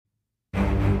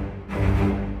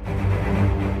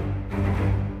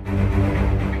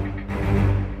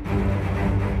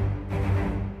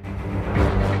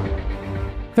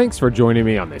Thanks for joining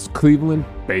me on this Cleveland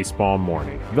baseball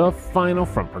morning. The final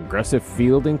from Progressive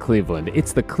Field in Cleveland.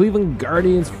 It's the Cleveland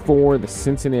Guardians 4, the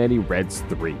Cincinnati Reds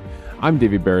 3. I'm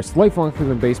Davey Barris, lifelong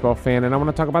Cleveland baseball fan, and I want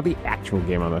to talk about the actual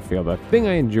game on the field, the thing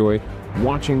I enjoy,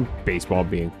 watching baseball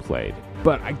being played.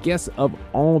 But I guess of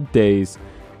all days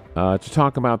to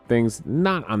talk about things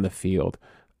not on the field,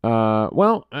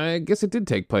 well, I guess it did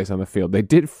take place on the field. They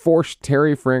did force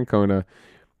Terry Francona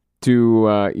to,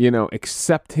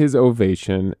 accept his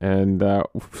ovation and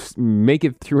make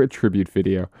it through a tribute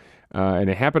video. And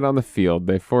it happened on the field.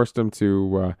 They forced him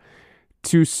to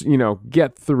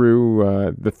get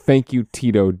through the Thank You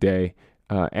Tito Day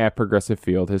at Progressive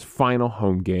Field, his final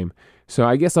home game. So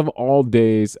I guess of all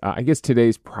days, I guess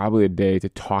today's probably a day to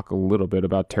talk a little bit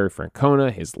about Terry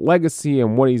Francona, his legacy,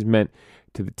 and what he's meant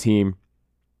to the team.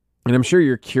 And I'm sure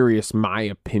you're curious my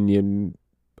opinion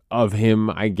of him,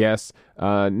 I guess.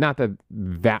 Not that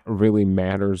that really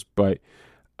matters, but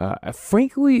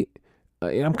frankly,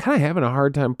 I'm kind of having a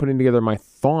hard time putting together my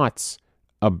thoughts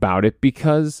about it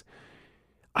because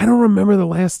I don't remember the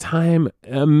last time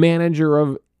a manager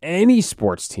of any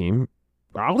sports team,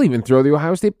 I'll even throw the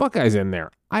Ohio State Buckeyes in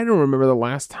there, I don't remember the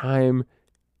last time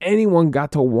anyone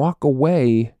got to walk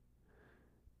away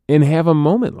and have a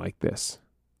moment like this.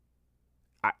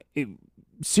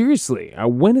 Seriously,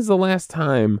 when is the last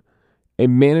time a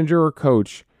manager or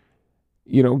coach,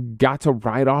 got to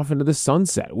ride off into the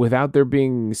sunset without there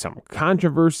being some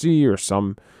controversy or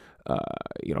some,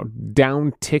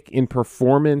 down tick in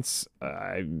performance?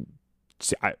 I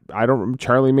don't,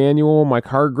 Charlie Manuel, Mike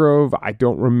Hargrove, I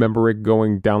don't remember it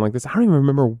going down like this. I don't even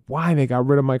remember why they got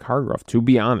rid of Mike Hargrove, to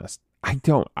be honest. I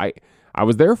don't. I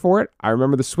was there for it. I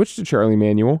remember the switch to Charlie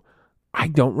Manuel. I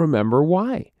don't remember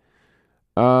why.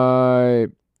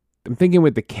 I'm thinking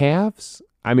with the Cavs,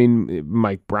 I mean,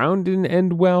 Mike Brown didn't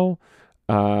end well.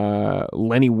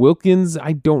 Lenny Wilkins,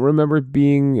 I don't remember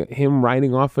being him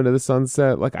riding off into the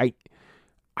sunset. Like I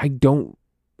don't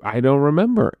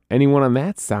remember anyone on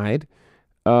that side.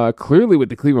 Clearly with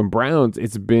the Cleveland Browns,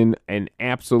 it's been an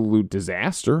absolute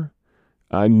disaster.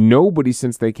 Nobody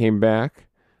since they came back,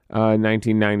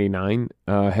 1999,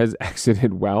 has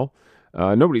exited well.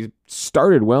 Nobody's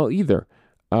started well either.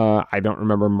 I don't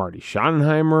remember Marty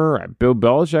Schottenheimer. Bill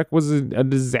Belichick was a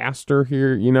disaster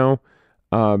here,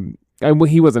 and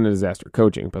he wasn't a disaster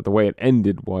coaching, but the way it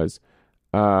ended was,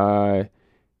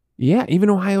 even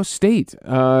Ohio State.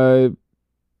 Even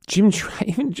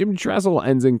Jim Tressel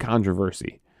ends in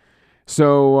controversy.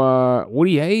 So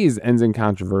Woody Hayes ends in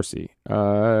controversy.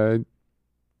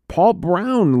 Paul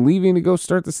Brown leaving to go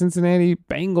start the Cincinnati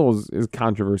Bengals is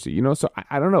controversy, So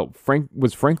I don't know.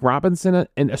 Was Frank Robinson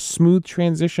a smooth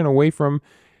transition away from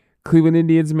Cleveland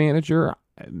Indians manager?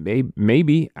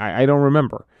 Maybe. I don't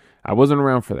remember. I wasn't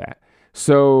around for that.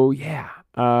 So yeah.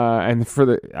 And for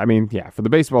the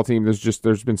baseball team,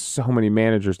 there's been so many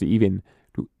managers to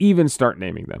even start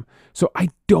naming them. So I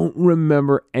don't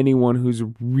remember anyone who's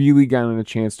really gotten a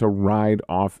chance to ride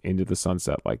off into the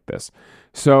sunset like this.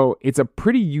 So it's a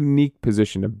pretty unique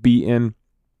position to be in.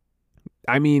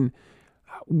 I mean,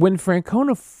 when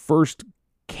Francona first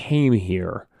came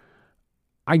here,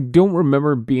 I don't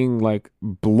remember being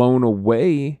blown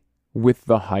away with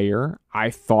the hire. I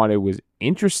thought it was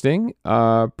interesting,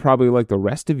 probably like the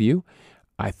rest of you.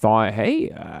 I thought,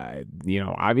 hey,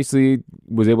 obviously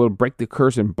was able to break the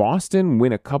curse in Boston,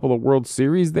 win a couple of World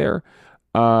Series there.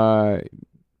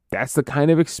 That's the kind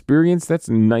of experience that's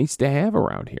nice to have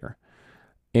around here.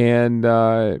 And,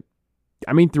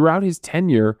 throughout his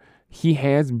tenure, he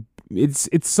has, it's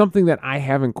something that I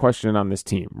haven't questioned on this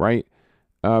team, right?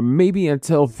 Maybe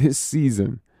until this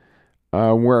season,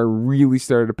 where I really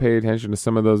started to pay attention to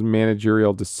some of those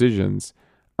managerial decisions,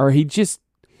 or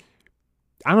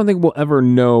I don't think we'll ever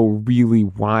know really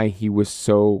why he was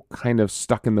so kind of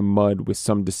stuck in the mud with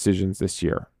some decisions this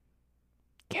year.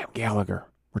 Cam Gallagher.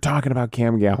 We're talking about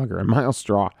Cam Gallagher and Miles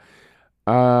Straw.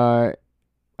 I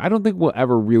don't think we'll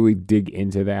ever really dig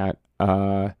into that.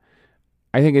 I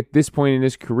think at this point in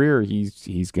his career,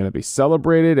 he's going to be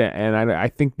celebrated, and I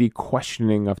think the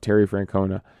questioning of Terry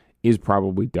Francona is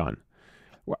probably done.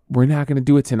 We're not going to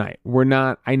do it tonight. We're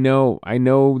not. I know the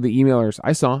emailers.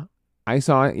 I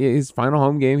saw his final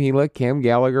home game. He let Cam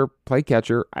Gallagher play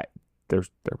catcher. There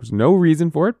was no reason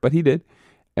for it, but he did.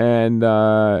 And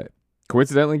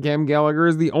coincidentally, Cam Gallagher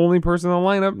is the only person in the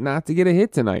lineup not to get a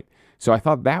hit tonight. So I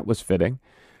thought that was fitting.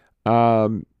 But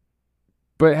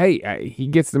hey, he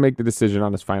gets to make the decision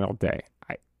on his final day.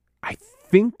 I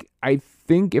think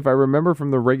if I remember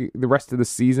from the rest of the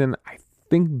season, I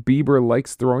think Bieber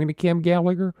likes throwing to Cam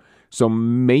Gallagher. So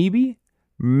maybe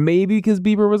Maybe because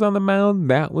Bieber was on the mound,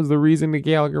 that was the reason that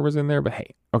Gallagher was in there. But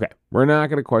hey, okay, we're not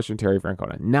going to question Terry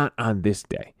Francona, not on this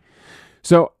day.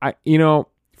 So,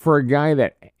 for a guy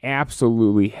that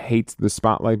absolutely hates the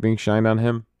spotlight being shined on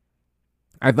him,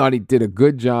 I thought he did a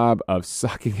good job of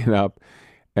sucking it up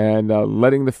and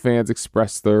letting the fans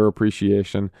express their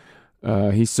appreciation.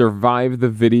 He survived the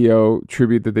video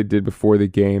tribute that they did before the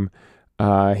game.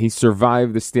 He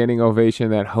survived the standing ovation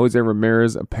that Jose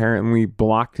Ramirez apparently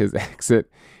blocked his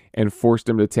exit and forced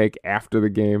him to take after the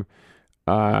game.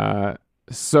 It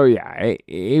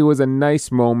was a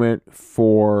nice moment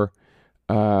for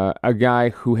a guy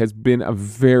who has been a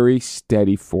very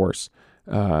steady force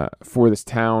for this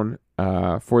town,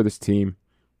 for this team.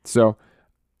 So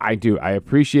I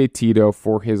appreciate Tito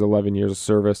for his 11 years of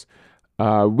service.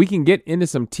 We can get into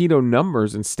some Tito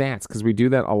numbers and stats because we do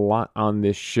that a lot on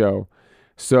this show.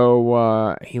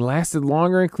 So he lasted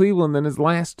longer in Cleveland than his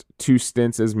last two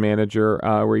stints as manager,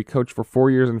 where he coached for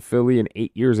 4 years in Philly and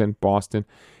 8 years in Boston.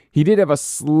 He did have a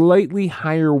slightly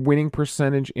higher winning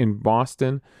percentage in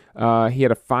Boston. He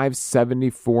had a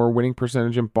 .574 winning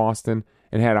percentage in Boston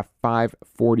and had a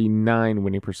 .549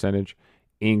 winning percentage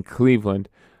in Cleveland.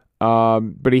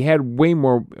 But he had way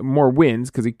more wins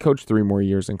because he coached 3 more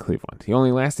years in Cleveland. He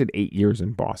only lasted 8 years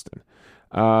in Boston.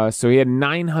 So he had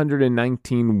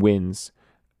 919 wins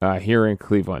here in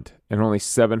Cleveland and only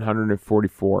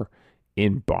 744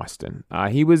 in Boston.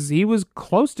 He was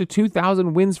close to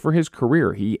 2,000 wins for his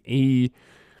career. He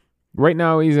right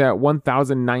now he's at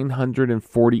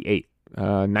 1,948.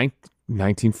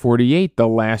 1948, the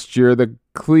last year the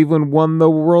Cleveland won the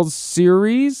World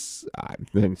Series.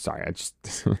 Sorry, I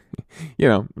just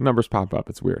numbers pop up.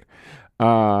 It's weird.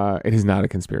 It is not a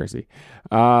conspiracy.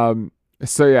 He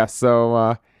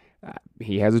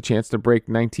has a chance to break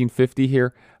 1950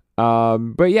 here.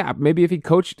 But yeah, maybe if he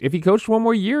coached one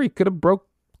more year, he could have broke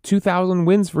 2,000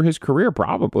 wins for his career,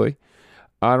 probably.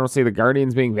 I don't see the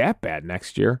Guardians being that bad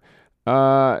next year.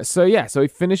 So he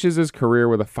finishes his career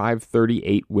with a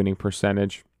 .538 winning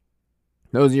percentage.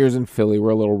 Those years in Philly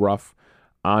were a little rough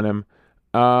on him.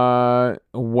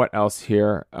 What else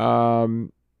here?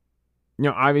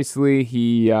 Obviously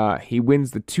he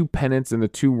wins the 2 pennants and the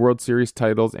 2 World Series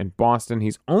titles in Boston.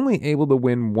 He's only able to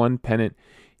win 1 pennant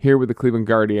here with the Cleveland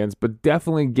Guardians, but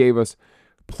definitely gave us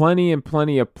plenty of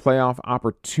playoff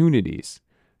opportunities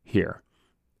here.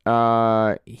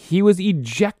 He was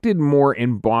ejected more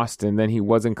in Boston than he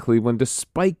was in Cleveland,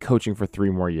 despite coaching for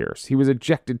 3 more years. He was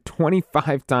ejected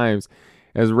 25 times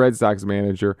as Red Sox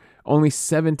manager, only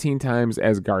 17 times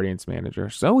as Guardians manager.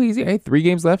 So easy. Hey, 3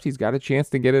 games left. He's got a chance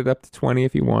to get it up to 20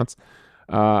 if he wants.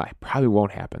 It probably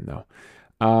won't happen though.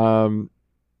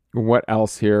 What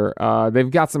else here?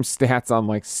 They've got some stats on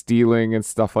like stealing and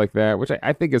stuff like that, which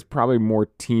I think is probably more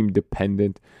team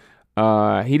dependent.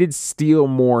 He did steal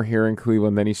more here in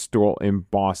Cleveland than he stole in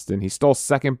Boston. He stole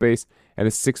second base at a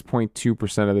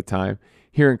 6.2% of the time.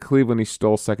 Here in Cleveland, he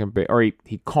stole second base, or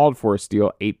he called for a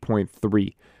steal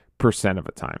 8.3% of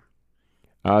the time.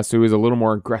 So he was a little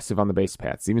more aggressive on the base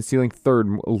paths, even stealing third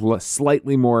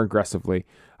slightly more aggressively,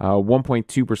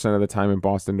 1.2% of the time in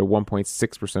Boston to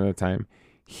 1.6% of the time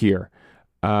here.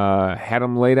 Had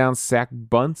him lay down sack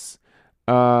bunts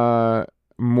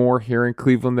more here in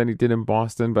Cleveland than he did in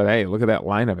Boston, but hey, look at that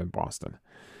lineup in Boston.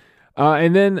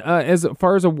 And then as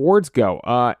far as awards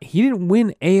go, he didn't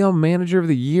win AL Manager of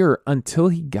the Year until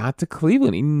he got to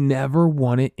Cleveland. He never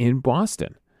won it in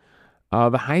Boston.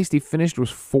 The highest he finished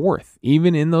was 4th,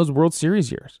 even in those World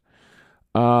Series years.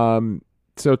 So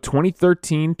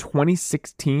 2013,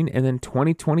 2016, and then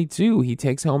 2022, he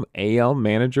takes home AL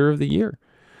Manager of the Year.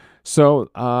 So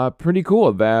pretty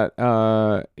cool that,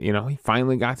 he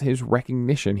finally got his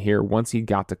recognition here once he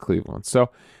got to Cleveland. So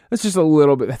that's just a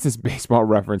little bit, that's his baseball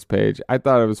reference page. I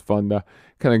thought it was fun to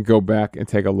kind of go back and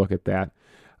take a look at that.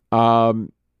 All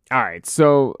right,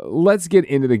 so let's get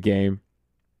into the game.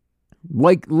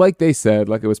 Like they said,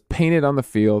 like it was painted on the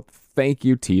field. Thank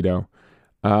you, Tito.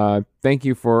 Thank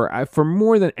you for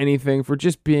more than anything, for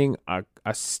just being a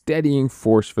steadying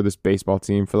force for this baseball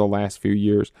team for the last few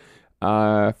years.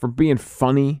 For being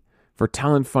funny, for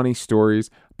telling funny stories.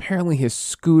 Apparently his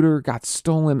scooter got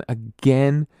stolen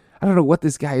again. I don't know what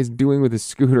this guy is doing with his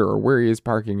scooter or where he is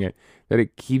parking it, that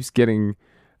it keeps getting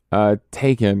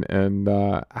taken, and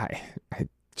I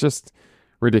just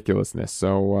ridiculous's.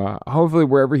 So hopefully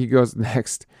wherever he goes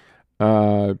next,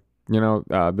 the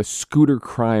scooter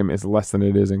crime is less than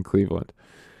it is in Cleveland.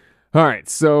 All right,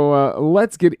 so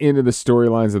let's get into the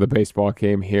storylines of the baseball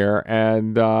game here,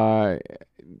 and there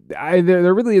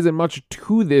really isn't much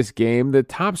to this game. The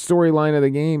top storyline of the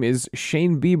game is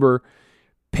Shane Bieber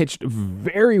pitched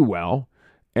very well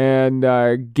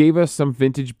and gave us some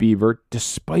vintage Bieber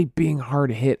despite being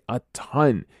hard hit a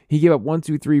ton. He gave up 1,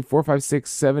 2, 3, 4, 5, 6,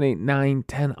 7, 8, 9,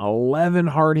 10, 11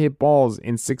 hard hit balls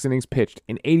in 6 innings pitched,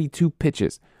 in 82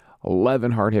 pitches.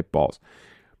 11 hard hit balls,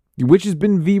 which has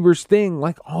been Bieber's thing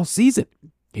like all season.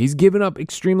 He's given up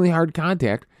extremely hard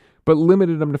contact, but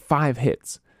limited them to 5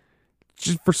 hits.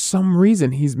 Just for some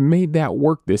reason, he's made that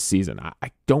work this season.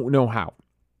 I don't know how.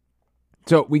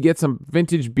 So we get some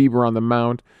vintage Bieber on the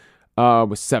mound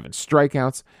with 7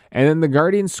 strikeouts. And then the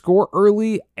Guardians score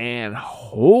early and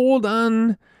hold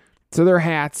on to their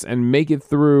hats and make it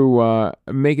through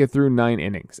 9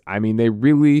 innings. I mean, they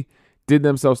really did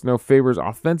themselves no favors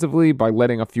offensively by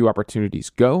letting a few opportunities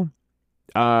go.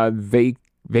 They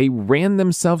ran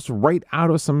themselves right out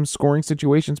of some scoring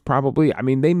situations, probably. I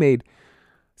mean, they made,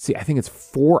 I think it's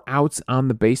 4 outs on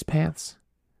the base paths.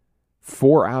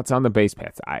 4 outs on the base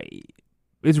paths.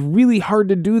 It's really hard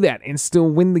to do that and still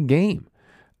win the game.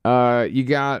 You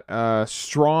got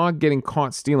Straw getting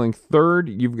caught stealing third.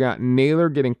 You've got Naylor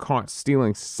getting caught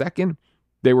stealing second.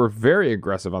 They were very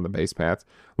aggressive on the base paths.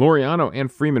 Laureano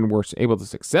and Freeman were able to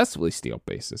successfully steal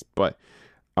bases. But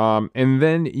and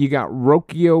then you got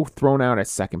Rocchio thrown out at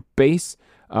second base.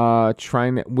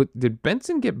 Did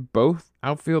Benson get both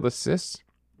outfield assists?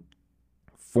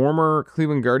 Former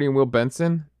Cleveland Guardian Will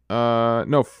Benson?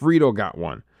 No, Friedel got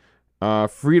one.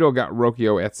 Friedel got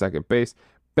Rocchio at second base.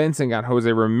 Benson got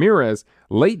Jose Ramirez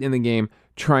late in the game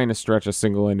trying to stretch a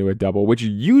single into a double, which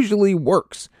usually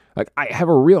works. Like, I have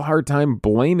a real hard time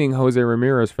blaming Jose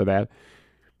Ramirez for that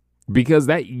because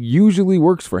that usually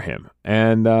works for him.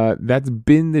 And that's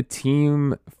been the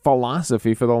team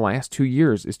philosophy for the last 2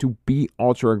 years, is to be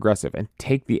ultra aggressive and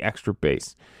take the extra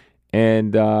base.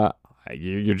 And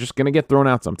you're just going to get thrown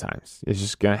out sometimes. It's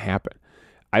just going to happen.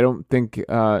 I don't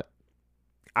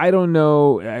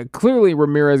know. Clearly,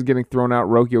 Ramirez getting thrown out,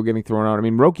 Rocchio getting thrown out. I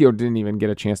mean, Rocchio didn't even get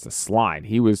a chance to slide.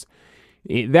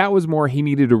 That was more he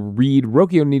needed to read.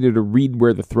 Rocchio needed to read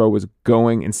where the throw was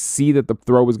going and see that the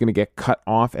throw was going to get cut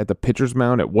off at the pitcher's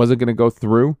mound. It wasn't going to go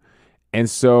through. And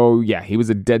so, yeah, he was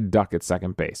a dead duck at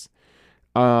second base.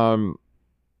 So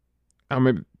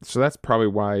that's probably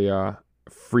why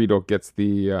Friedel gets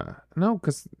the... no,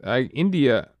 because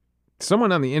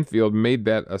someone on the infield made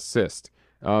that assist.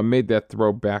 Made that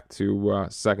throw back to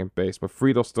second base, but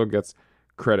Friedel still gets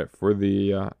credit for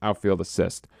the outfield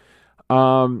assist.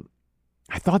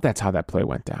 I thought that's how that play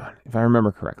went down, if I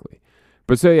remember correctly.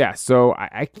 But so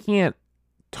I can't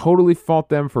totally fault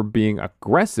them for being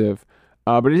aggressive,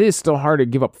 but it is still hard to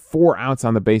give up 4 outs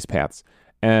on the base paths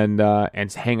and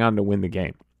hang on to win the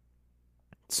game.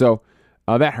 So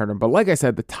that hurt him. But like I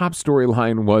said, the top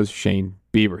storyline was Shane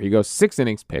Bieber. He goes 6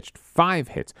 innings pitched, 5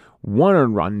 hits, 1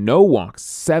 earned run, no walks,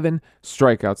 7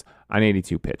 strikeouts on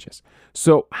 82 pitches.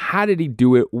 So how did he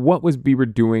do it? What was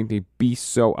Bieber doing to be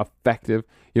so effective?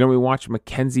 You know, we watched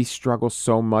McKenzie struggle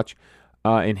so much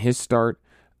in his start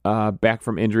back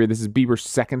from injury. This is Bieber's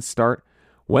second start.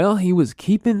 Well, he was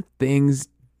keeping things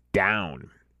down.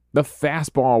 The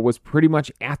fastball was pretty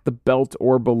much at the belt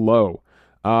or below.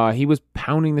 He was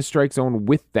pounding the strike zone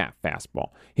with that fastball.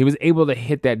 He was able to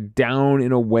hit that down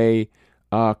and away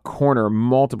corner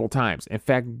multiple times. In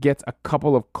fact, gets a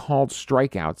couple of called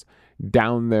strikeouts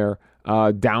down there,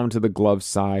 down to the glove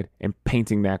side and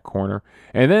painting that corner.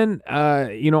 And then,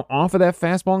 off of that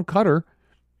fastball and cutter,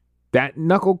 that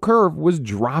knuckle curve was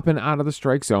dropping out of the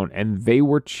strike zone and they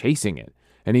were chasing it.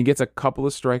 And he gets a couple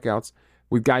of strikeouts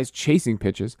with guys chasing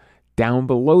pitches down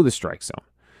below the strike zone.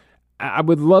 I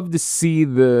would love to see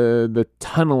the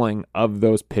tunneling of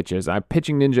those pitches.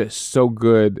 Pitching Ninja is so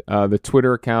good. The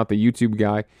Twitter account, the YouTube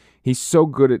guy, he's so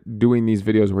good at doing these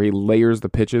videos where he layers the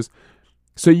pitches.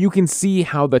 So you can see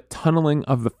how the tunneling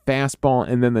of the fastball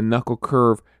and then the knuckle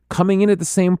curve coming in at the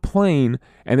same plane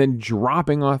and then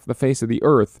dropping off the face of the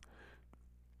earth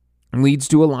leads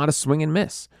to a lot of swing and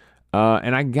miss.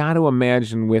 And I got to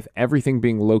imagine with everything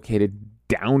being located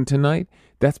down tonight,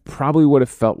 that's probably what it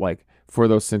felt like for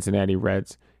those Cincinnati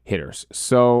Reds hitters.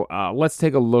 So let's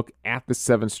take a look at the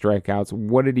 7 strikeouts.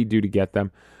 What did he do to get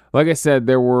them? Like I said,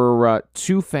 there were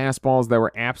 2 fastballs that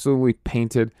were absolutely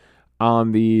painted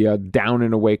on the down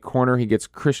and away corner. He gets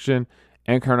Christian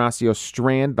Encarnacio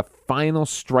Strand, the final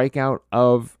strikeout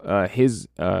of his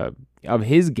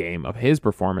game, of his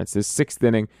performance, his 6th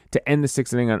inning, to end the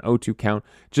 6th inning on 0-2 count,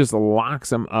 just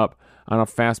locks him up on a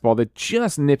fastball that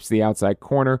just nips the outside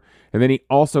corner. And then he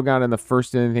also got in the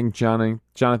first inning,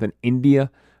 Jonathan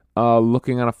India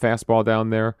looking on a fastball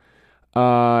down there. He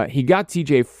also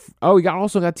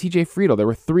got TJ Friedel. There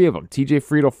were 3 of them. TJ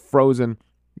Friedel frozen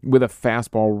with a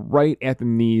fastball right at the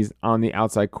knees on the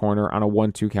outside corner on a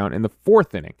 1-2 count in the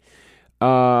 4th inning.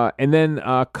 And then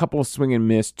a couple of swing and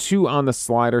miss, 2 on the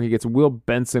slider. He gets Will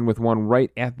Benson with one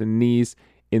right at the knees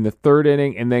in the 3rd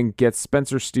inning, and then gets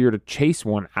Spencer Steer to chase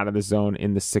one out of the zone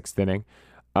in the 6th inning.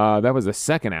 That was the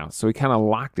 2nd out, so he kind of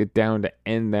locked it down to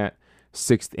end that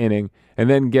 6th inning, and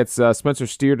then gets Spencer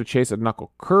Steer to chase a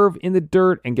knuckle curve in the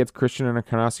dirt, and gets Christian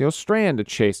Encarnacion Strand to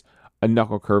chase a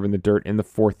knuckle curve in the dirt in the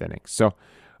 4th inning. So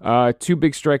 2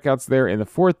 big strikeouts there in the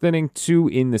 4th inning, 2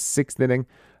 in the 6th inning.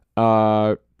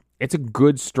 It's a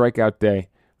good strikeout day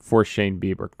for Shane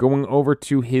Bieber. Going over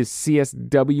to his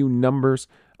CSW numbers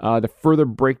to further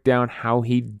break down how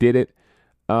he did it.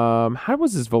 How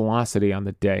was his velocity on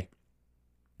the day?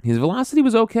 His velocity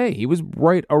was okay. He was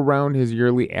right around his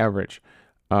yearly average.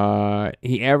 He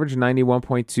averaged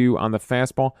 91.2 on the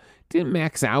fastball. Didn't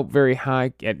max out very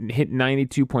high, hit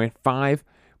 92.5,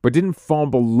 but didn't fall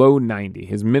below 90.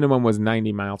 His minimum was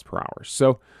 90 miles per hour.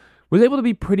 So was able to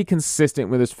be pretty consistent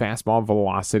with his fastball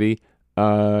velocity,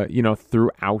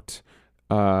 throughout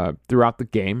the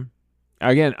game.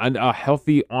 Again, a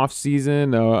healthy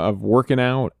offseason of working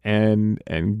out and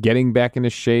getting back into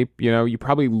shape. You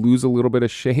probably lose a little bit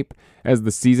of shape as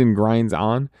the season grinds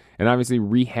on, and obviously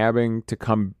rehabbing to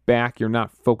come back. You're not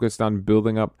focused on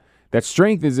building up that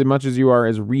strength as much as you are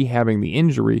as rehabbing the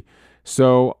injury.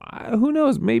 So who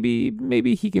knows? Maybe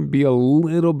he can be a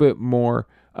little bit more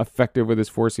effective with his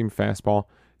four-seam fastball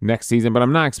next season, but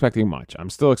I'm not expecting much. I'm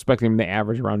still expecting him to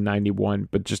average around 91,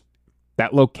 but just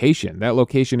that location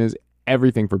is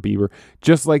everything for Bieber,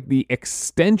 just like the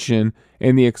extension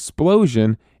and the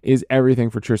explosion is everything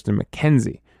for Tristan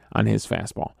McKenzie on his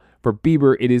fastball. For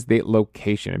Bieber, it is the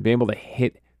location and being able to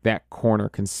hit that corner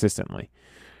consistently.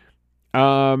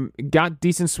 Got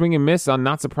decent swing and miss on,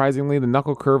 not surprisingly, the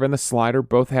knuckle curve and the slider.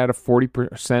 Both had a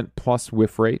 40% plus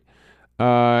whiff rate.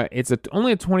 It's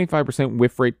only a 25%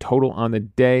 whiff rate total on the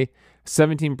day.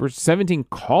 17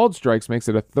 called strikes makes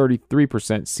it a 33%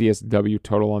 CSW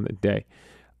total on the day.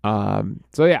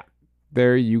 So yeah,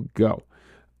 there you go.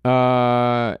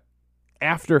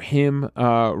 After him,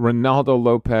 Ronaldo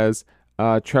Lopez,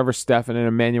 Trevor Stephan, and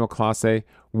Emmanuel Clase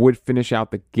would finish out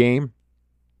the game.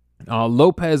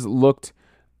 Lopez looked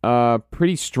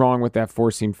pretty strong with that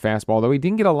four-seam fastball, though he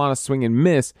didn't get a lot of swing and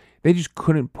miss. They just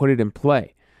couldn't put it in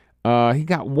play. He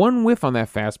got one whiff on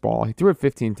that fastball. He threw it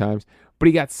 15 times, but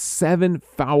he got 7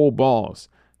 foul balls.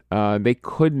 They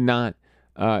could not.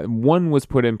 One was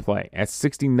put in play at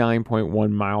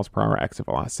 69.1 miles per hour exit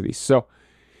velocity. So,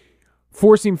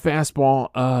 four-seam fastball,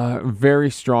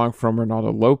 very strong from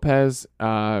Ronaldo Lopez.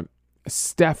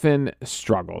 Stephan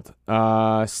struggled.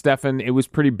 Stephan, it was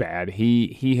pretty bad.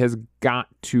 He has got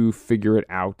to figure it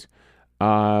out.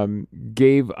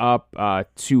 Gave up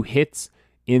 2 hits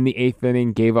in the 8th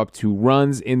inning, gave up 2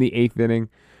 runs in the 8th inning,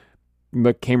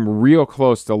 but came real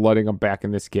close to letting him back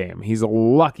in this game. He's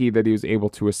lucky that he was able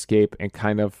to escape and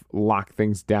kind of lock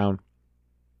things down,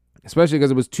 especially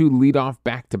because it was 2 leadoff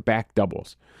back-to-back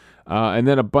doubles. And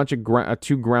then a bunch of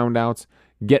 2 ground outs,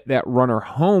 get that runner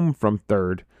home from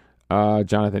third,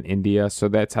 Jonathan India, so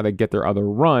that's how they get their other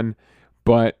run.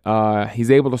 But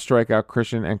he's able to strike out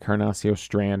Christian Encarnacion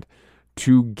Strand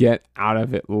to get out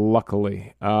of it,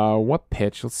 luckily. What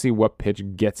pitch? Let's see what pitch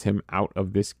gets him out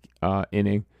of this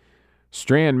inning.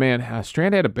 Strand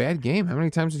had a bad game. How many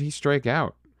times did he strike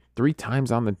out? 3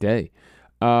 times on the day.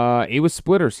 It was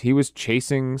splitters. He was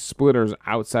chasing splitters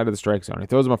outside of the strike zone. He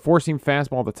throws him a four-seam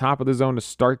fastball at the top of the zone to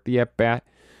start the at-bat.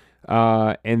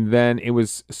 And then it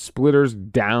was splitters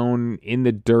down in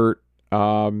the dirt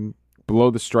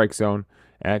below the strike zone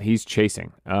that he's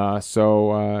chasing.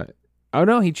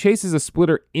 He chases a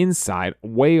splitter inside,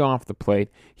 way off the plate.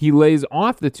 He lays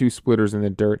off the 2 splitters in the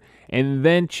dirt and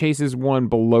then chases one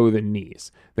below the knees.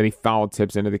 Then he foul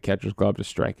tips into the catcher's glove to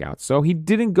strike out. So he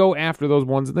didn't go after those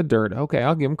ones in the dirt. Okay,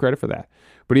 I'll give him credit for that.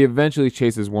 But he eventually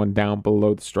chases one down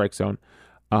below the strike zone.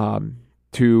 He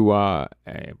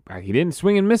didn't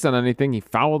swing and miss on anything. He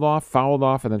fouled off,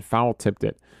 and then foul tipped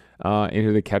it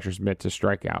into the catcher's mitt to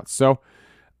strike out. So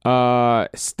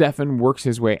Stephan works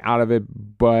his way out of it,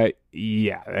 but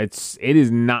yeah, it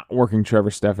is not working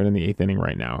Trevor Stephan in the 8th inning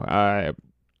right now.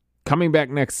 Coming back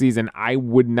next season, I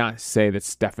would not say that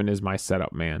Stephan is my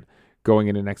setup man going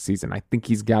into next season. I think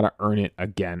he's got to earn it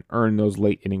again, earn those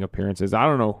late inning appearances. I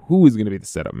don't know who is going to be the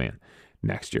setup man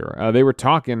next year. They were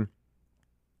talking.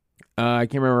 I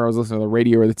can't remember if I was listening to the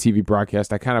radio or the TV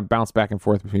broadcast. I kind of bounced back and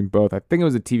forth between both. I think it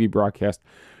was a TV broadcast.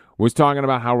 Was talking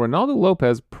about how Ronaldo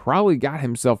Lopez probably got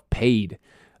himself paid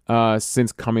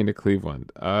since coming to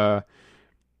Cleveland.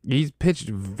 He's pitched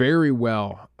very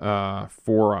well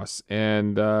for us,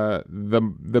 and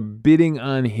the bidding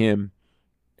on him,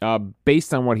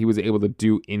 based on what he was able to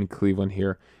do in Cleveland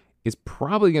here, is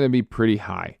probably going to be pretty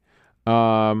high.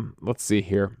 Let's see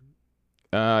here.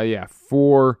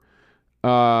 For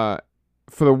the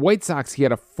White Sox, he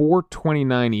had a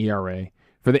 4.29 ERA.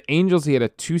 For the Angels, he had a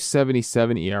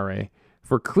 2.77 ERA.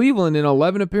 For Cleveland, in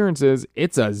 11 appearances,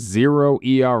 it's a 0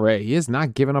 ERA. He has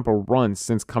not given up a run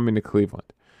since coming to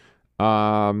Cleveland.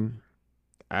 So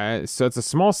it's a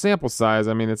small sample size.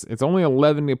 I mean, it's only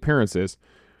 11 appearances.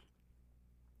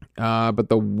 But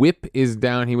the whip is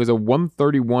down. He was a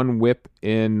 131 whip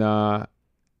in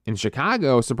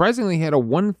Chicago. Surprisingly, he had a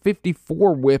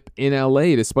 154 whip in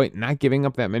LA despite not giving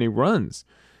up that many runs.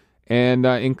 And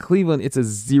in Cleveland, it's a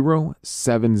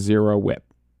 0.70 whip.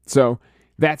 So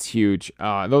that's huge.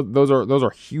 Those are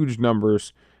huge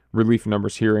numbers, relief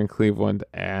numbers here in Cleveland.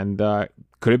 And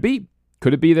could it be?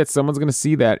 Could it be that someone's going to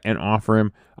see that and offer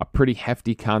him a pretty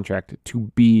hefty contract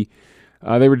to be?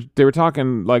 They were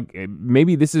talking like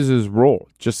maybe this is his role,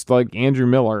 just like Andrew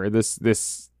Miller.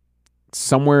 This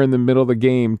somewhere in the middle of the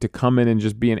game to come in and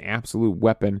just be an absolute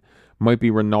weapon might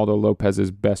be Ronaldo Lopez's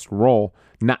best role,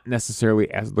 not necessarily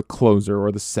as the closer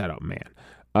or the setup man,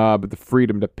 but the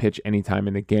freedom to pitch anytime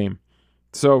in the game.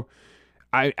 So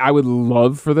I would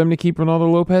love for them to keep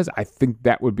Ronaldo Lopez. I think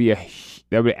that would be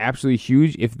absolutely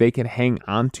huge if they can hang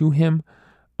on to him.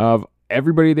 Of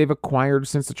everybody they've acquired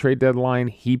since the trade deadline,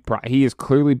 he has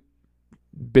clearly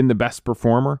been the best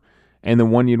performer and the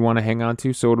one you'd want to hang on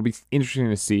to. So it'll be interesting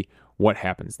to see what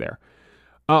happens there.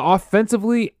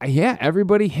 Offensively, yeah,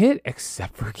 everybody hit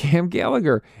except for Cam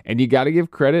Gallagher. And you got to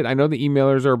give credit. I know the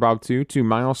emailers are about to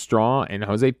Miles Straw and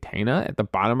Jose Tena at the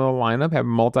bottom of the lineup have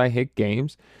multi-hit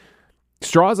games.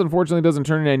 Straws, unfortunately, doesn't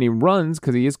turn in any runs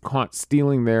because he is caught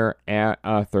stealing there at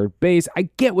third base. I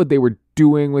get what they were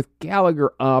doing with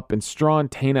Gallagher up and Straw and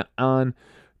Tena on,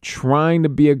 trying to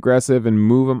be aggressive and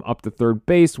move him up to third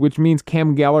base, which means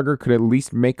Cam Gallagher could at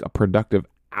least make a productive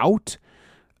out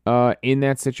in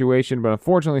that situation. But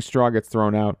unfortunately, Straw gets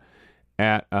thrown out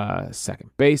at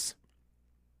second base.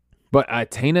 But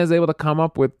Tena is able to come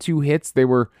up with 2 hits. They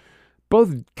were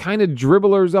both kind of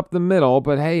dribblers up the middle,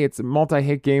 but hey, it's a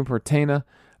multi-hit game for Tena.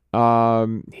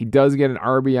 He does get an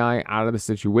RBI out of the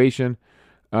situation.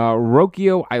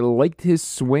 Rocchio, I liked his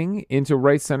swing into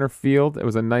right center field. It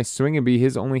was a nice swing. It'd be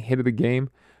his only hit of the game.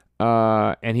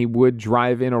 And he would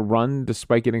drive in a run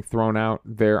despite getting thrown out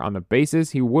there on the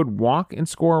bases. He would walk and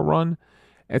score a run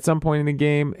at some point in the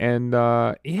game. And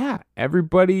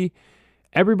everybody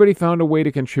found a way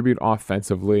to contribute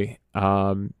offensively,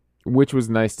 which was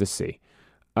nice to see.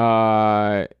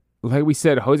 Like we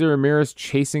said, Jose Ramirez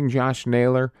chasing Josh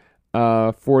Naylor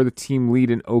for the team lead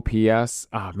in OPS.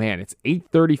 Oh, man, it's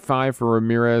 835 for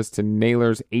Ramirez to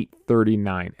Naylor's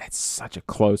 839. It's such a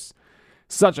close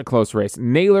race.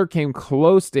 Naylor came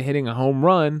close to hitting a home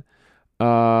run,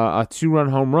 a 2-run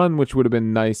home run, which would have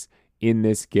been nice in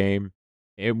this game.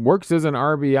 It works as an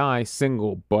RBI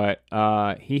single, but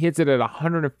he hits it at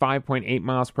 105.8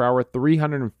 miles per hour,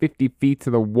 350 feet to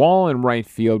the wall in right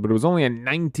field, but it was only a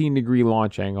 19-degree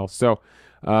launch angle. So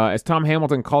as Tom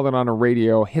Hamilton called it on a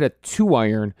radio, hit a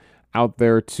 2-iron out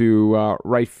there to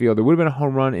right field. It would have been a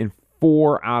home run in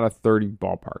 4 out of 30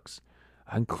 ballparks,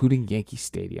 including Yankee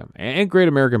Stadium and Great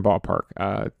American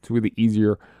Ballpark, 2 of the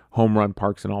easier home run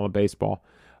parks in all of baseball.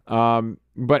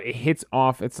 But it hits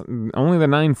off. It's only the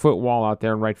 9-foot wall out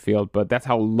there in right field, but that's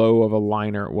how low of a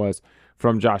liner it was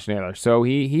from Josh Naylor. So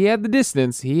he had the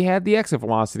distance, he had the exit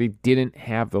velocity, didn't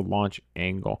have the launch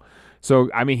angle. So,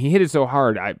 I mean, he hit it so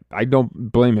hard, I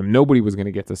don't blame him. Nobody was going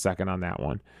to get to second on that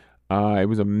one. It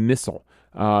was a missile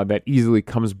that easily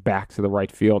comes back to the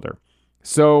right fielder.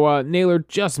 So Naylor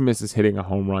just misses hitting a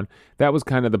home run. That was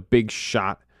kind of the big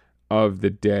shot of the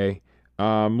day.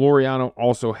 Laureano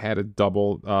also had a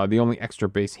double, the only extra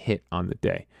base hit on the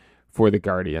day for the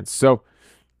Guardians. So,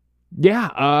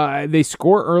 yeah, they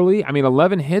score early. I mean,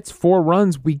 11 hits, 4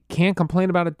 runs. We can't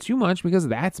complain about it too much because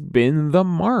that's been the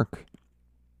mark.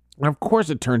 And of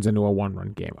course it turns into a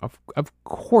 1-run game. Of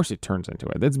course it turns into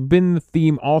it. That's been the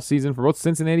theme all season for both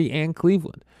Cincinnati and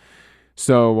Cleveland.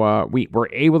 So we were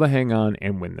able to hang on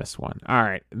and win this one. All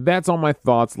right, that's all my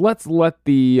thoughts. Let's let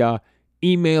the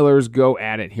emailers go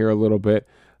at it here a little bit.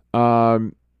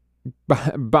 Bob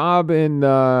in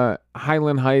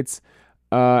Highland Heights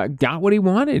got what he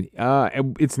wanted.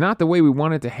 It's not the way we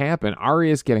want it to happen.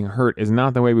 Arias getting hurt is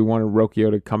not the way we wanted Rocchio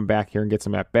to come back here and get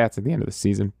some at-bats at the end of the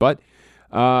season. But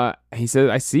he said,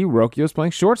 I see Rocchio's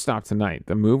playing shortstop tonight.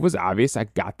 The move was obvious. I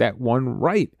got that one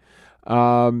right.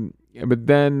 But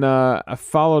then I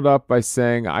followed up by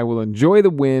saying, I will enjoy the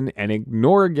win and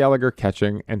ignore Gallagher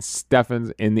catching and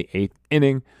Steffens in the 8th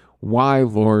inning. Why,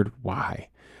 Lord, why?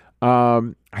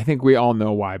 I think we all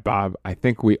know why, Bob. I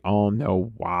think we all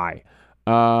know why.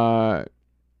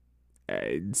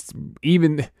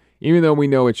 Even though we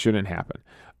know it shouldn't happen.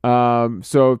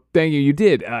 So thank you. You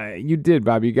did,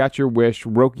 Bob. You got your wish.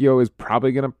 Rocchio is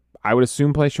probably gonna, I would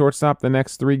assume, play shortstop the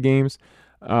next 3 games.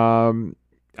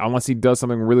 Unless he does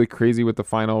something really crazy with the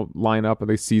final lineup of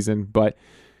the season. But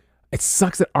it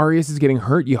sucks that Arias is getting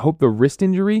hurt. You hope the wrist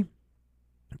injury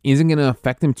isn't going to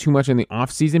affect him too much in the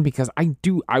offseason, because I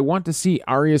want to see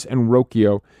Arias and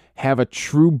Rocchio have a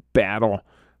true battle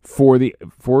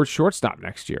for shortstop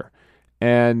next year.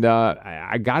 And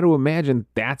I got to imagine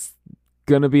that's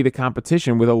going to be the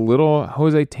competition, with a little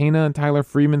Jose Tena and Tyler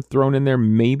Freeman thrown in there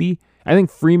maybe. I think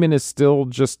Freeman is still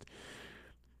just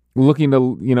looking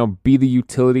to, be the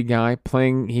utility guy.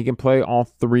 He can play all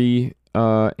 3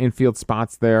 infield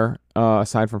spots there,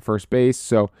 aside from first base.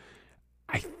 So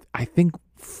I think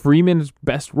Freeman's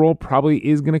best role probably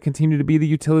is going to continue to be the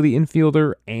utility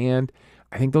infielder, and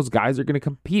I think those guys are going to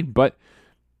compete. But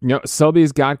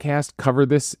Selby's Godcast covered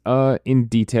this in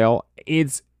detail.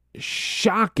 It's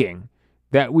shocking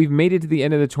that we've made it to the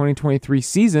end of the 2023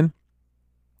 season,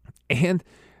 and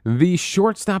the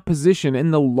shortstop position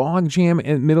and the logjam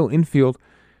in middle infield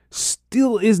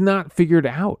still is not figured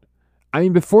out. I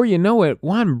mean, before you know it,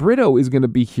 Juan Brito is going to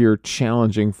be here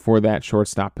challenging for that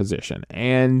shortstop position.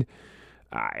 And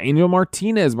Angel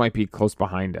Martinez might be close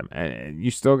behind him. And you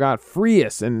still got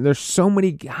Frias. And there's so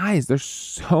many guys. There's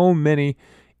so many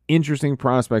interesting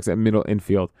prospects at middle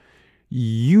infield.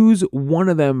 Use one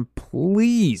of them,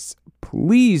 please,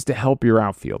 to help your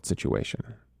outfield situation,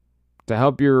 to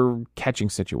help your catching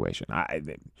situation.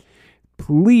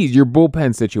 Please, your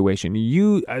bullpen situation,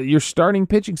 your starting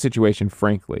pitching situation,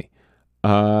 frankly.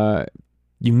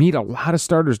 You need a lot of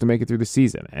starters to make it through the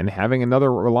season, and having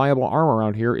another reliable arm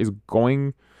around here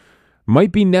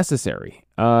might be necessary,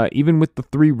 even with the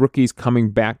 3 rookies coming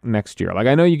back next year. Like,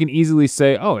 I know you can easily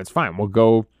say, oh, it's fine, we'll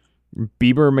go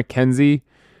Bieber, McKenzie,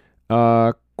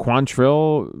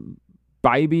 Quantrill,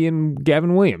 Bybee, and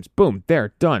Gavin Williams. Boom,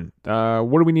 there, done.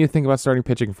 What do we need to think about starting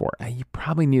pitching for? You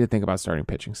probably need to think about starting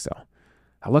pitching still.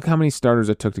 Look how many starters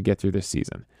it took to get through this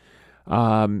season.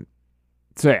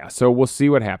 So we'll see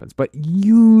what happens. But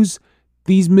use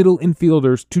these middle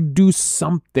infielders to do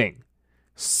something.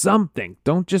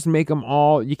 Don't just make them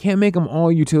all. You can't make them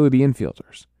all utility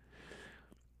infielders.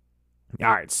 All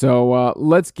right, so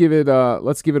let's give it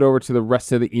over to the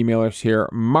rest of the emailers here.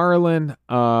 Marlon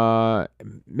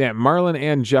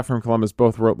and Jeff from Columbus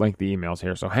both wrote lengthy emails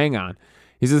here, so hang on.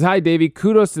 He says, "Hi, Davey.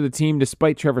 Kudos to the team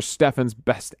despite Trevor Steffen's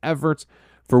best efforts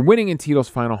for winning in Tito's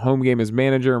final home game as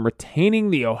manager and retaining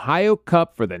the Ohio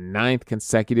Cup for the 9th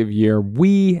consecutive year.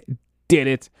 We did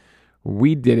it.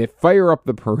 Fire up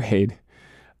the parade."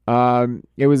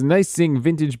 It was nice seeing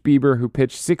vintage Bieber, who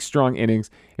pitched 6 strong innings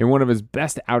in one of his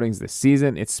best outings this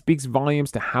season. It speaks volumes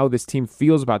to how this team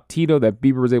feels about Tito that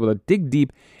Bieber was able to dig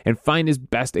deep and find his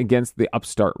best against the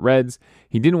upstart Reds.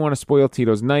 He didn't want to spoil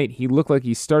Tito's night. He looked like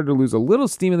he started to lose a little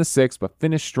steam in the 6th, but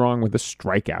finished strong with a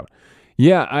strikeout.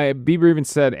 Yeah, Bieber even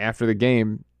said after the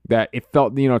game that it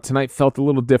felt, tonight felt a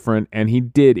little different, and he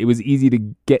did. It was easy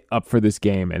to get up for this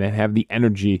game and have the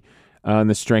energy and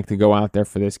the strength to go out there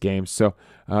for this game. So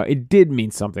it did mean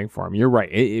something for him. You're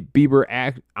right. Bieber,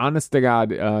 honest to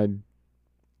God,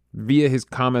 via his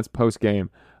comments post-game,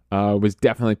 was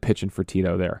definitely pitching for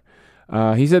Tito there.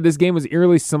 He said this game was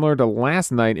eerily similar to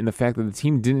last night in the fact that the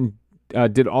team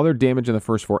did all their damage in the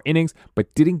first 4 innings,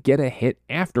 but didn't get a hit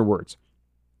afterwards.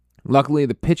 Luckily,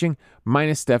 the pitching,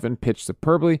 minus Steffen, pitched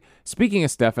superbly. Speaking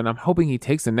of Steffen, I'm hoping he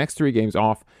takes the next 3 games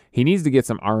off. He needs to get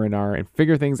some R&R and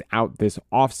figure things out this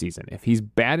offseason. If he's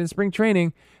bad in spring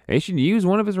training, they should use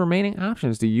one of his remaining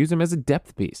options to use him as a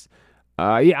depth piece.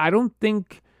 I don't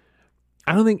think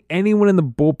anyone in the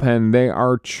bullpen they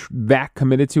are that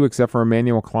committed to, except for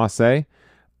Emmanuel Clase,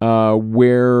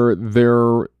 where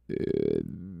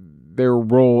their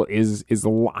role is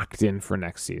locked in for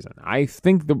next season. I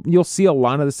think you'll see a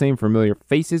lot of the same familiar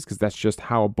faces because that's just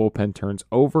how a bullpen turns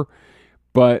over.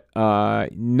 But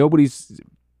nobody's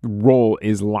role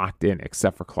is locked in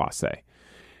except for Clase.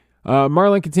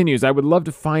 Marlon continues, I would love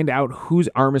to find out whose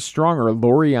arm is stronger,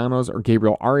 Laureano's or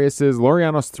Gabriel Arias's.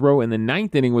 Laureano's throw in the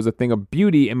 9th inning was a thing of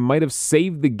beauty and might have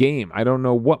saved the game. I don't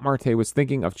know what Marte was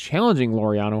thinking of challenging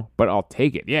Laureano, but I'll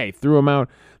take it. Yeah, he threw him out.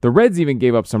 The Reds even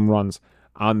gave up some runs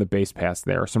on the base pass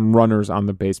there, some runners on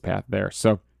the base path there.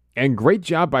 So, and great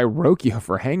job by Rocchio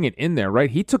for hanging in there,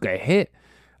 right? He took a hit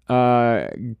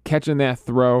catching that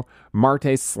throw.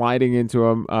 Marte sliding into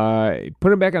him,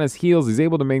 put him back on his heels. He's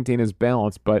able to maintain his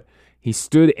balance, but he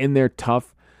stood in there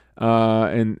tough.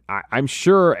 And I'm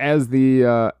sure as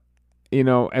the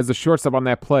shortstop on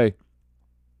that play,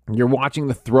 You're watching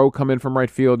the throw come in from right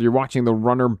field. You're watching the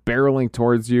runner barreling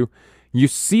towards you. You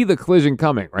see the collision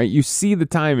coming, right? You see the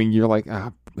timing. You're like,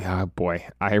 boy,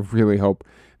 I really hope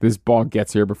this ball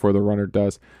gets here before the runner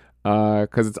does,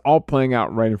 because it's all playing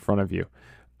out right in front of you.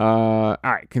 All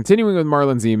right, continuing with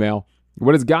Marlon's email.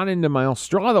 What has gotten into Miles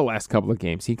Straw the last couple of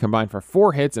games? He combined for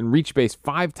 4 hits and reached base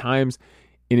 5 times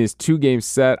in his 2-game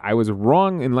set. I was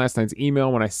wrong in last night's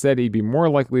email when I said he'd be more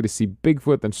likely to see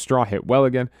Bigfoot than Straw hit well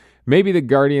again. Maybe the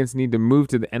Guardians need to move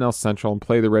to the NL Central and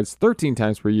play the Reds 13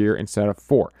 times per year instead of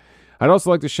 4. I'd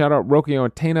also like to shout out Rocchio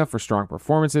and Tena for strong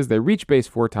performances. They reached base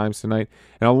 4 times tonight,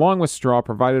 and along with Straw,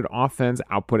 provided offense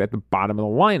output at the bottom of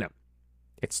the lineup.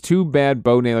 It's too bad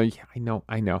Bo Naylor... Yeah,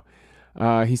 I know.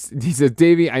 He says,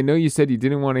 Davey, I know you said you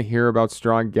didn't want to hear about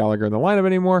Straw and Gallagher in the lineup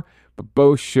anymore, but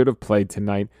Bo should have played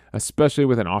tonight, especially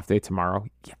with an off day tomorrow.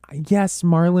 Yeah, yes,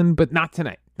 Marlon, but not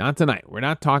tonight. Not tonight. We're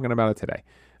not talking about it today.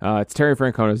 It's Terry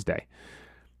Francona's day.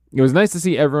 It was nice to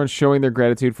see everyone showing their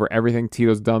gratitude for everything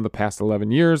Tito's done the past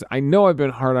 11 years. I know I've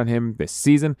been hard on him this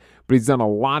season, but he's done a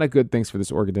lot of good things for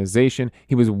this organization.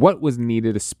 He was what was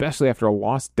needed, especially after a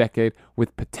lost decade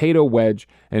with Potato Wedge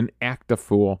and Act a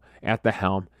Fool at the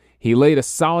helm. He laid a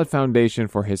solid foundation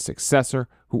for his successor,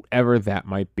 whoever that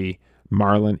might be,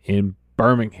 Marlon in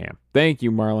Birmingham. Thank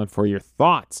you, Marlon, for your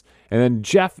thoughts. And then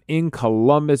Jeff in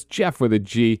Columbus, Jeff with a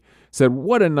G, said,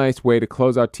 what a nice way to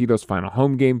close out Tito's final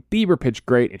home game. Bieber pitched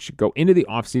great and should go into the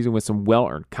offseason with some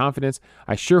well-earned confidence.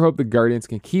 I sure hope the Guardians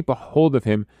can keep a hold of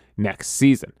him next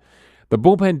season. The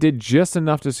bullpen did just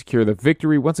enough to secure the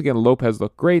victory. Once again, Lopez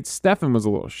looked great. Stefan was a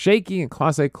little shaky, and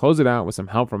Clase closed it out with some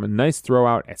help from a nice throw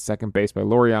out at second base by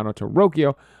Laureano to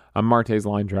Rocchio on Marte's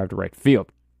line drive to right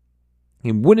field.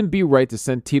 It wouldn't be right to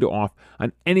send Tito off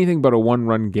on anything but a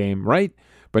 1-run game, right?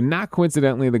 But not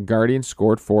coincidentally, the Guardians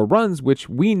scored 4 runs, which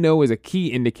we know is a key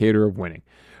indicator of winning.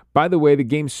 By the way, the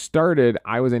game started,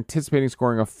 I was anticipating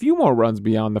scoring a few more runs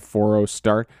beyond the 4-0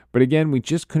 start, but again, we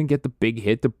just couldn't get the big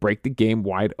hit to break the game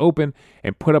wide open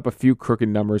and put up a few crooked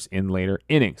numbers in later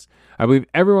innings. I believe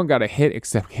everyone got a hit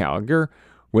except Gallagher,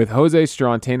 with Jose,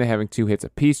 Straw, and Tena having 2 hits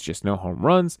apiece, just no home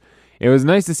runs. It was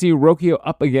nice to see Rocchio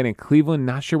up again in Cleveland.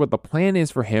 Not sure what the plan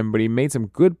is for him, but he made some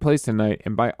good plays tonight,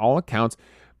 and by all accounts,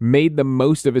 made the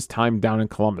most of his time down in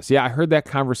Columbus. Yeah, I heard that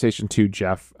conversation too,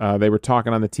 Jeff. They were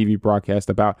talking on the TV broadcast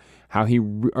about how he,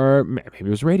 or maybe it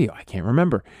was radio, I can't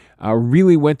remember,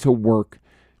 really went to work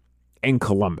in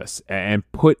Columbus and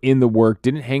put in the work,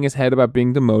 didn't hang his head about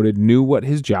being demoted, knew what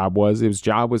his job was. His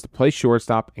job was to play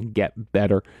shortstop and get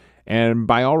better. And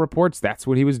by all reports, that's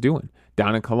what he was doing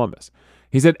down in Columbus.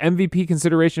 He said MVP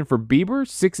consideration for Bieber,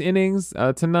 6 innings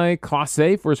tonight.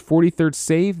 Clase for his 43rd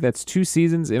save. That's 2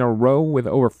 seasons in a row with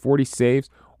over 40 saves.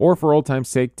 Or for old time's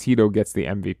sake, Tito gets the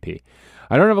MVP.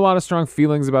 I don't have a lot of strong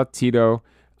feelings about Tito.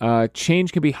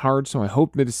 Change can be hard, so I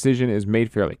hope the decision is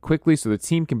made fairly quickly so the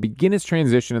team can begin its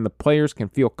transition and the players can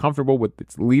feel comfortable with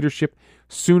its leadership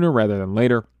sooner rather than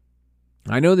later.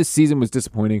 I know this season was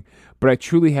disappointing, but I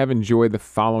truly have enjoyed the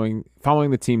following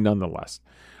the team nonetheless.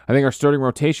 I think our starting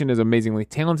rotation is amazingly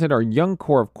talented. Our young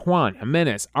core of Kwan,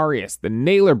 Jimenez, Arias, the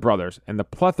Naylor brothers, and the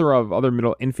plethora of other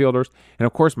middle infielders, and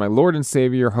of course my Lord and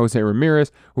Savior, Jose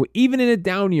Ramirez, who even in a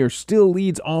down year still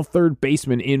leads all third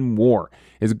basemen in WAR,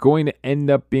 is going to end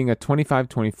up being a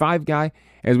 25-25 guy,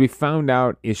 as we found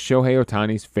out is Shohei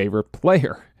Ohtani's favorite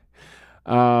player.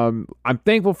 I'm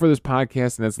thankful for this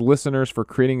podcast and its listeners for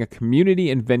creating a community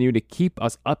and venue to keep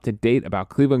us up to date about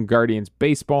Cleveland Guardians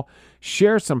baseball,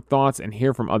 share some thoughts and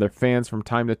hear from other fans from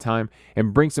time to time,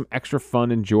 and bring some extra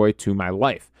fun and joy to my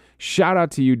life. Shout out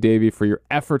to you, Davey, for your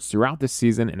efforts throughout the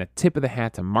season, and a tip of the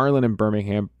hat to Marlon in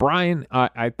Birmingham, Brian,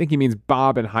 I think he means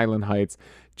Bob in Highland Heights,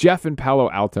 Jeff in Palo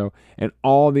Alto, and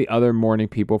all the other morning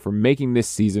people for making this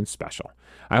season special.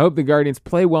 I hope the Guardians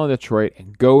play well in Detroit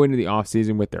and go into the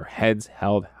offseason with their heads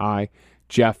held high.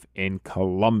 Jeff in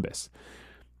Columbus.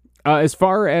 As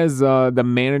far as the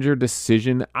manager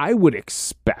decision, I would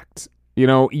expect,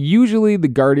 usually the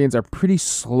Guardians are pretty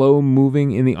slow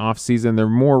moving in the offseason. They're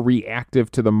more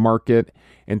reactive to the market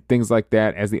and things like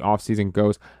that as the offseason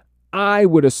goes. I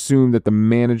would assume that the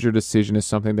manager decision is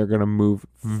something they're going to move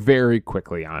very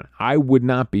quickly on. I would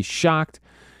not be shocked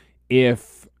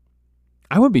if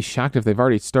they've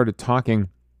already started talking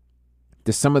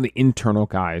to some of the internal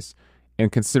guys and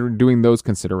consider doing those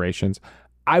considerations.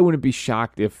 I wouldn't be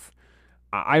shocked if,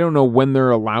 I don't know when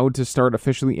they're allowed to start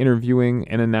officially interviewing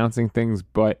and announcing things,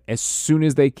 but as soon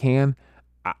as they can,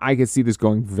 I could see this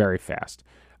going very fast.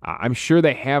 I'm sure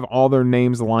they have all their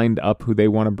names lined up who they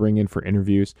want to bring in for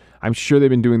interviews. I'm sure they've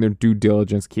been doing their due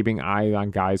diligence, keeping eye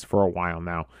on guys for a while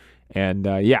now. And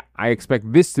I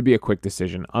expect this to be a quick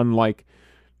decision, unlike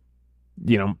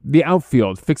the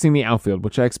outfield, fixing the outfield,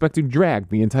 which I expect to drag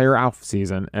the entire off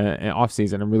season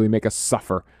and really make us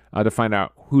suffer to find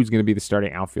out who's going to be the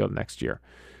starting outfield next year.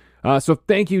 So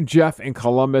thank you, Jeff in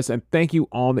Columbus, and thank you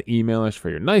all the emailers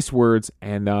for your nice words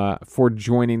and for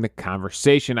joining the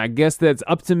conversation. I guess that's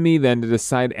up to me then to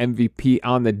decide MVP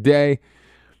on the day.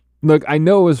 Look, I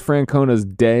know it was Francona's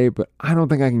day, but I don't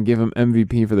think I can give him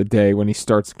MVP for the day when he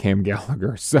starts Cam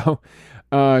Gallagher. So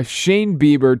Shane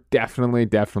Bieber definitely,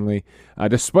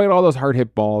 despite all those hard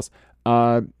hit balls,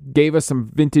 gave us some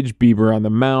vintage Bieber on the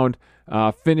mound.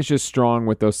 Finishes strong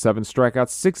with those 7 strikeouts,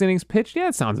 6 innings pitched. Yeah,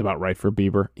 it sounds about right for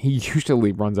Bieber. He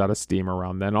usually runs out of steam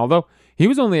around then, although he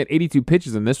was only at 82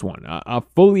 pitches in this one. A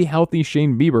fully healthy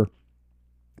Shane Bieber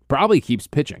probably keeps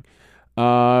pitching.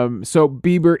 So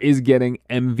Bieber is getting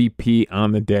MVP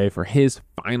on the day for his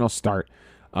final start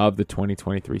of the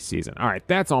 2023 season. All right,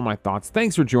 that's all my thoughts.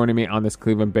 Thanks for joining me on this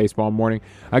Cleveland baseball morning.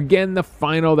 Again, the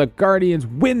final, the Guardians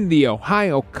win the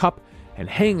Ohio Cup and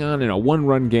hang on in a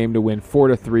 1-run game to win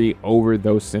 4-3 over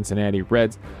those Cincinnati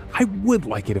Reds. I would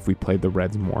like it if we played the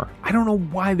Reds more. I don't know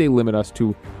why they limit us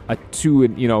to a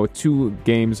 2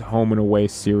 games home and away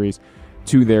series,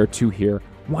 2 there, 2 here.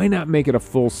 Why not make it a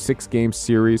full 6-game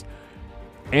series?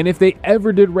 And if they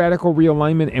ever did radical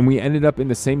realignment and we ended up in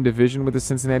the same division with the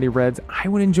Cincinnati Reds, I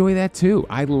would enjoy that too.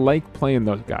 I like playing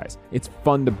those guys. It's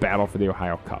fun to battle for the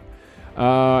Ohio Cup.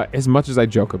 As much as I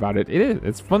joke about it, it is.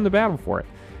 It's fun to battle for it.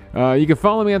 You can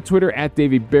follow me on Twitter at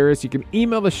Davey Barris. You can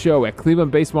email the show at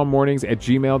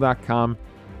clevelandbaseballmornings@gmail.com.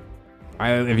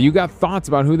 If you got thoughts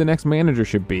about who the next manager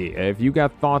should be, if you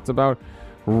got thoughts about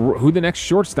who the next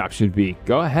shortstop should be,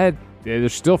 go ahead.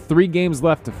 There's still 3 games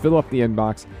left to fill up the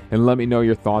inbox and let me know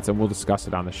your thoughts, and we'll discuss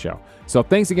it on the show. So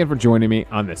thanks again for joining me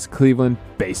on this Cleveland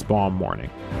baseball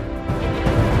morning.